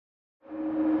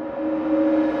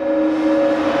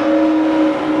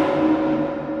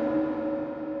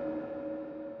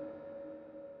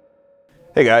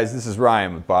Hey guys, this is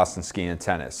Ryan with Boston Ski and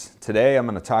Tennis. Today I'm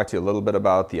going to talk to you a little bit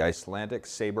about the ICELANTIC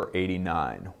Sabre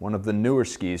 89, one of the newer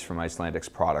skis from ICELANTIC's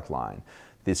product line.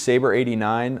 The Sabre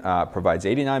 89 provides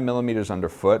 89 millimeters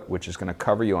underfoot, which is going to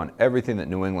cover you on everything that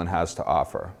New England has to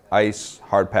offer. Ice,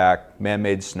 hardpack,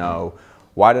 man-made snow,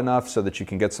 wide enough so that you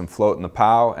can get some float in the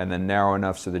pow, and then narrow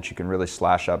enough so that you can really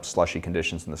slash up slushy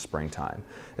conditions in the springtime.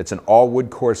 It's an all-wood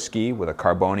core ski with a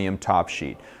carbonium top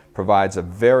sheet. Provides a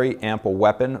very ample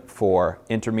weapon for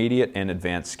intermediate and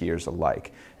advanced skiers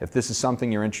alike. If this is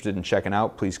something you're interested in checking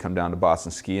out, please come down to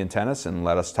Boston Ski and Tennis and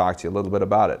let us talk to you a little bit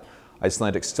about it.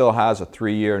 ICELANTIC still has a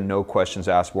 3-year no questions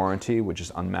asked warranty, which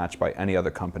is unmatched by any other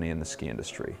company in the ski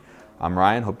industry. I'm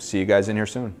Ryan, hope to see you guys in here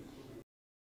soon.